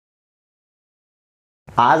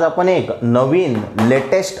आज आपण एक नवीन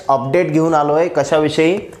लेटेस्ट अपडेट घेऊन आलो आहे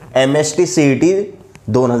कशाविषयी MHT CET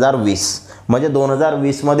 2020 म्हणजे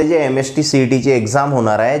 2020 मध्ये जे MHT CET ची एग्जाम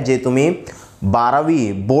होणार आहे जे तुम्ही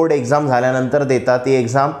 12वी बोर्ड एग्जाम झाल्यानंतर देता ती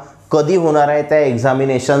एग्जाम कधी होणार आहे त्या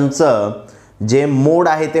एक्झामिनेशनचं जे मोड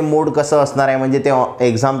आहे ते मोड कसं असणार आहे म्हणजे ते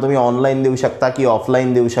एग्जाम तुम्ही ऑनलाइन देऊ शकता की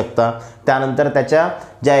ऑफलाइन देऊ शकता त्यानंतर त्याच्या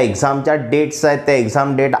ज्या एग्जामच्या डेट्स आहेत त्या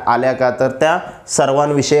एग्जाम डेट आल्या का तर त्या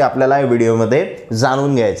सर्वांविषयी आपल्याला या व्हिडिओमध्ये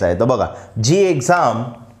जाणून घ्यायचं आहे। तर बघा जी एग्जाम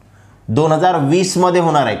 2020 मध्ये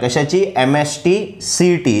होणार आहे कशाची MHT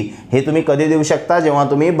CET हे तुम्ही कधी देऊ शकता जेव्हा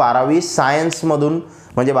तुम्ही 12वी सायन्स मधून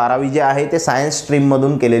म्हणजे 12वी जे आहे ते सायन्स स्ट्रीम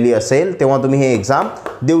मधून केलेली असेल तेव्हा तुम्ही हे एग्जाम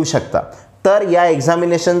देऊ शकता। तर या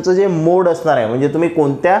एक्झामिनेशनचं जे मोड असणार आहे म्हणजे तुम्ही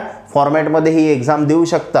कोणत्या फॉर्मॅटमध्ये ही एग्जाम देऊ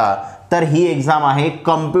शकता तर ही एग्जाम आहे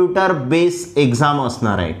कम्प्युटर बेस एग्जाम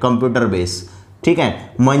असणार आहे कम्प्युटर बेस। ठीक आहे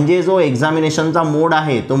म्हणजे जो एक्झामिनेशनचा मोड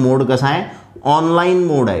आहे तो मोड कसा आहे ऑनलाइन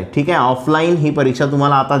मोड आहे। ठीक आहे ऑफलाइन ही परीक्षा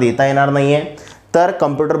तुम्हाला आता देता येणार नाही आहे तर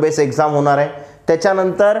कम्प्युटर बेस एग्जाम होणार आहे।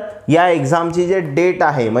 त्याच्यानंतर या एग्जामची जे डेट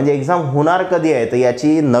आहे म्हणजे एग्जाम होणार कधी आहे तर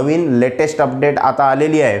याची नवीन लेटेस्ट अपडेट आता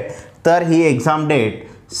आलेली आहे। तर ही exam date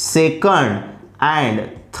 2nd and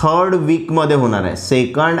 3rd weak मध्ये होणार आहे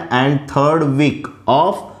 2nd and 3rd weak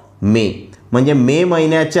of May म्हणजे मे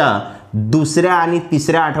महिन्याच्या 2ऱ्या आणि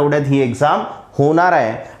 3ऱ्या आठवड्यात ही एग्जाम होणार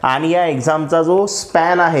आहे। आणि या एग्जामचा जो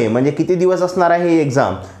स्पॅन आहे म्हणजे किती दिवस असणार आहे ही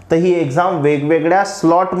एग्जाम तर ही एग्जाम वेगवेगळ्या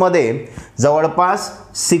स्लॉटमध्ये जवळपास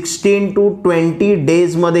 16 to 20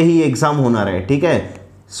 डेज मध्ये ही एग्जाम होणार आहे। ठीक आहे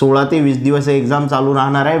 16 ते 20 दिवस ही एग्जाम चालू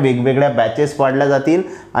राहणार आहे वेगवेगळ्या बॅचेस पाडल्या जातील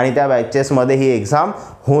आणि त्या बॅचेसमध्ये ही एग्जाम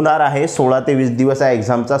होणार आहे। 16 ते 20 दिवस या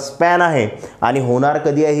एग्जामचा स्पॅन आहे आणि होणार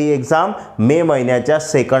कधी आहे ही एग्जाम मे महिन्याच्या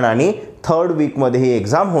 2nd आणि 3rd वीकमध्ये ही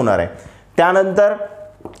एग्जाम होणार आहे। त्यानंतर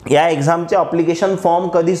या एग्जामचे ॲप्लिकेशन फॉर्म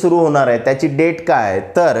कधी सुरू होणार आहे त्याची डेट काय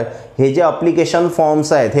तर हे जे ॲप्लिकेशन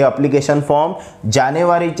फॉर्म्स आहेत हे ॲप्लिकेशन फॉर्म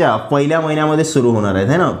जानेवारीच्या पहिल्या महिन्यामध्ये सुरू होणार आहेत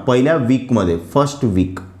है ना पहिल्या वीकमध्ये फर्स्ट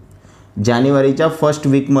वीक जानेवारीच्या फर्स्ट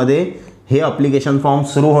वीकमध्ये हे ॲप्लिकेशन फॉर्म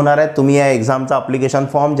सुरू होणार आहेत। तुम्ही या एग्जामचा ॲप्लिकेशन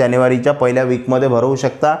फॉर्म जानेवारीच्या पहिल्या वीकमध्ये भरवू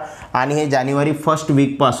शकता आणि हे जानेवारी फर्स्ट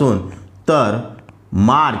वीकपासून तर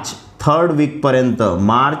मार्च 3rd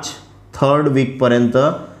वीकपर्यंत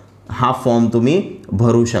हा फॉर्म तुम्ही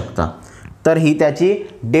भरू शकता। तर ही त्याची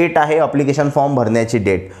डेट आहे ॲप्लिकेशन फॉर्म भरण्याची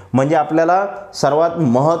डेट। म्हणजे आपल्याला सर्वात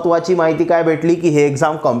महत्त्वाची माहिती काय भेटली की हे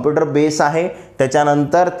एग्जाम कम्प्युटर बेस आहे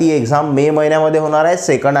त्याच्यानंतर ती एग्जाम मे महिन्यामध्ये होणार आहे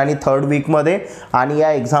 2nd आणि 3rd वीकमध्ये आणि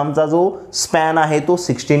या एग्जामचा जो स्पॅन आहे तो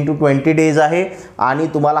 16 to 20 डेज आहे आणि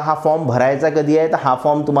तुम्हाला हा फॉर्म भरायचा कधी आहे तर हा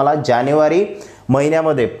फॉर्म तुम्हाला जानेवारी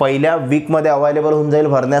महिन्यामध्ये पहिल्या वीकमध्ये अवेलेबल होऊन जाईल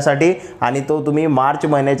भरण्यासाठी आणि तो तुम्ही मार्च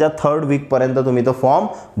महिन्याच्या 3rd वीकपर्यंत तुम्ही तो फॉर्म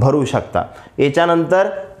भरू शकता। याच्यानंतर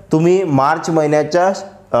तुम्ही मार्च महिन्याच्या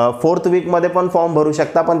 4th वीकमध्ये पण फॉर्म भरू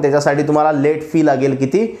शकता पण त्याच्यासाठी तुम्हाला लेट फी लागेल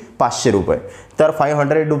किती 500 रुपये तर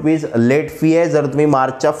 500 रुपीज लेट फी आहे जर तुम्ही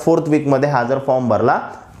मार्चच्या 4th वीकमध्ये हा जर फॉर्म भरला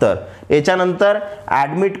तर। याच्यानंतर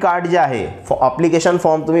ॲडमिट कार्ड जे आहे ॲप्लिकेशन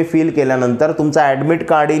फॉर्म तुम्ही फिल केल्यानंतर तुमचं ॲडमिट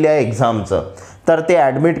कार्ड येईल या एक्झामचं तर ते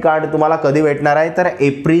ॲडमिट कार्ड तुम्हाला कधी भेटणार आहे तर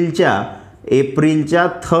एप्रिलच्या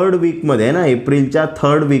 3rd वीकमध्ये आहे ना एप्रिलच्या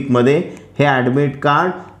 3rd वीकमध्ये हे ॲडमिट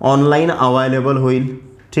कार्ड ऑनलाईन अवेलेबल होईल।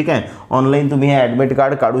 ठीक आहे ऑनलाईन तुम्ही हे ॲडमिट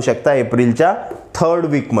कार्ड काढू शकता एप्रिलच्या 3rd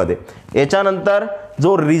वीकमध्ये। याच्यानंतर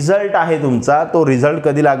जो रिझल्ट आहे तुमचा तो रिझल्ट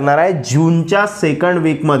कधी लागणार आहे जूनच्या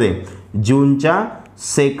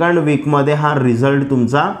 2nd वीकमध्ये हा रिझल्ट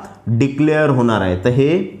तुमचा डिक्लेअर होणार आहे। तर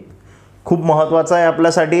हे खूप महत्त्वाचं आहे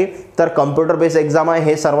आपल्यासाठी। तर कम्प्युटर बेस एग्जाम आहे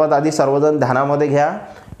हे सर्वात आधी सर्वजण ध्यानामध्ये घ्या।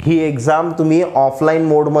 ही एग्जाम तुम्ही ऑफलाइन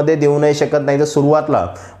मोडमध्ये देऊ नाही शकत नाही तर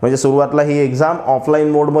सुरुवातला ही एग्जाम ऑफलाइन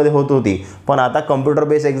मोडमध्ये होत होती पण आता कम्प्युटर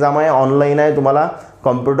बेस एग्जाम आहे ऑनलाईन आहे तुम्हाला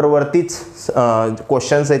कम्प्युटरवरतीच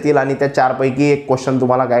क्वेश्चन्स येतील आणि त्या 4 पैकी एक क्वेश्चन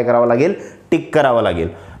तुम्हाला काय करावं लागेल टिक करावं लागेल।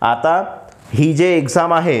 आता ही जे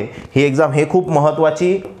एग्जाम आहे ही एग्जाम हे खूप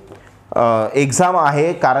महत्त्वाची एग्जाम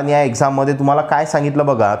आहे कारण या एग्जाममध्ये तुम्हाला काय सांगितलं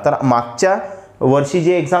बघा तर मागच्या वर्षी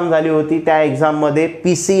जी एग्जाम झाली होती त्या एग्जाममध्ये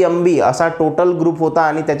PCMB असा टोटल ग्रुप होता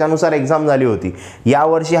आणि त्याच्यानुसार एग्जाम झाली होती।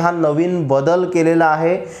 यावर्षी हा नवीन बदल केलेला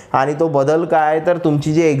आहे आणि तो बदल काय आहे तर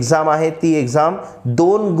तुमची जी एग्जाम आहे ती एग्जाम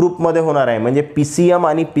 2 ग्रुपमध्ये होणार आहे म्हणजे PCM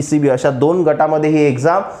आणि PCB अशा 2 गटामध्ये ही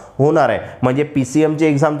एग्जाम होणार आहे। म्हणजे PCM ची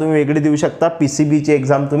एग्जाम तुम्ही वेगळी देऊ शकता PCB ची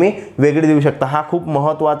एग्जाम तुम्ही वेगळी देऊ शकता। हा खूप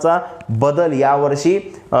महत्त्वाचा बदल यावर्षी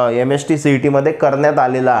MHT CET मध्ये करण्यात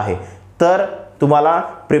आलेला आहे। तर तुम्हाला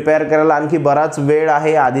प्रिपेअर करायला आणखी बराच वेळ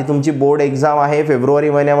आहे। आधी तुमची बोर्ड एग्जाम आहे फेब्रुवारी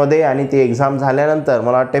महिन्यामध्ये आणि ती एग्जाम झाल्यानंतर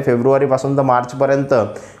मला वाटते फेब्रुवारीपासून तर मार्चपर्यंत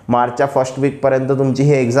मार्चच्या फर्स्ट वीकपर्यंत तुमची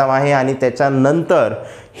ही एग्जाम आहे आणि त्याच्यानंतर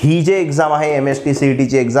ही जे एग्जाम आहे MHT CET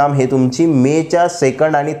ची एग्जाम हे तुमची मेच्या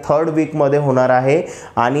 2nd आणि 3rd वीकमध्ये होणार आहे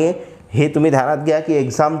आणि हे तुम्ही ध्यानात घ्या की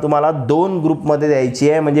एक्झाम तुम्हाला 2 ग्रुपमध्ये द्यायची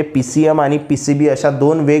आहे, म्हणजे PCM आणि PCB अशा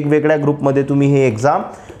 2 वेगवेगळ्या ग्रुपमध्ये तुम्ही हे एक्झाम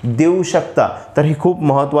देऊ शकता. तर ही खूप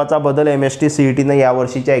महत्त्वाचा बदल MHT CETनं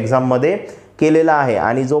यावर्षीच्या एक्झाममध्ये केलेला आहे.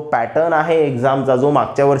 आणि जो पॅटर्न आहे एक्झामचा, जो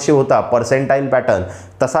मागच्या वर्षी होता पर्सेंटाईल पॅटर्न,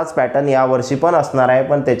 तसाच पॅटर्न यावर्षी पण असणार आहे.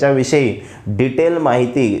 पण त्याच्याविषयी डिटेल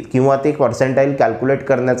माहिती किंवा ते पर्सेंटाईल कॅल्क्युलेट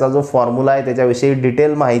करण्याचा जो फॉर्म्युला आहे त्याच्याविषयी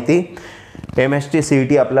डिटेल माहिती MHT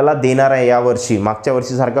CET आपल्याला देणार आहे यावर्षी. मागच्या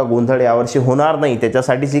वर्षीसारखा गोंधळ यावर्षी होणार नाही,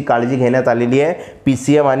 त्याच्यासाठीच ही काळजी घेण्यात आलेली आहे.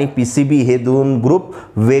 PCM आणि PCB हे 2 ग्रुप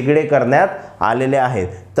वेगळे करण्यात आलेले आहेत.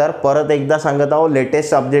 तर परत एकदा सांगत आहोत,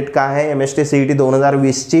 लेटेस्ट अपडेट काय आहे MHT CET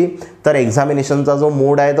 2020ची. तर एक्झामिनेशनचा जो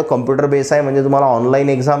मोड आहे तो कम्प्युटर बेस आहे, म्हणजे तुम्हाला ऑनलाईन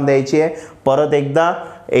एक्झाम द्यायची आहे. परत एकदा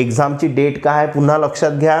एक्झामची डेट काय आहे पुन्हा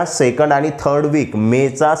लक्षात घ्या, 2nd आणि 3rd वीक,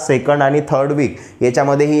 मेचा 2nd आणि 3rd वीक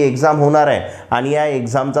याच्यामध्ये ही एक्झाम होणार आहे. आणि या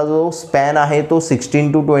एक्झामचा जो स्पॅन आहे तो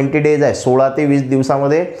 16 to 20 डेज आहे, 16 ते 20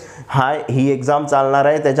 दिवसामध्ये ही एक्झाम चालणार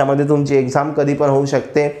आहे. त्याच्यामध्ये तुमची एक्झाम कधी पण होऊ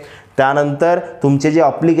शकते. त्यानंतर तुमचे जे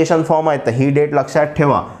अप्लिकेशन फॉर्म आहेत, तर ही डेट लक्षात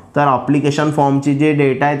ठेवा. तर अप्लिकेशन फॉर्मची जे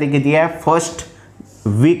डेट आहे ते किती आहे, 1st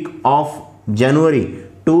weak of January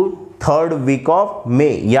to 3rd weak of May,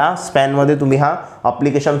 या स्पॅनमध्ये तुम्ही हा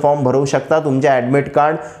अप्लिकेशन फॉर्म भरू शकता. तुमचे ॲडमिट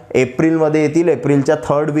कार्ड एप्रिलमध्ये येतील, एप्रिलच्या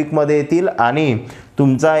 3rd वीकमध्ये येतील. आणि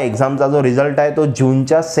तुमचा एक्झामचा जो रिझल्ट आहे तो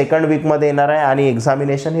जूनच्या 2nd वीकमध्ये येणार आहे. आणि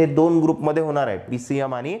एक्झामिनेशन हे 2 ग्रुपमध्ये होणार आहे,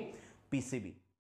 PCM आणि PCB.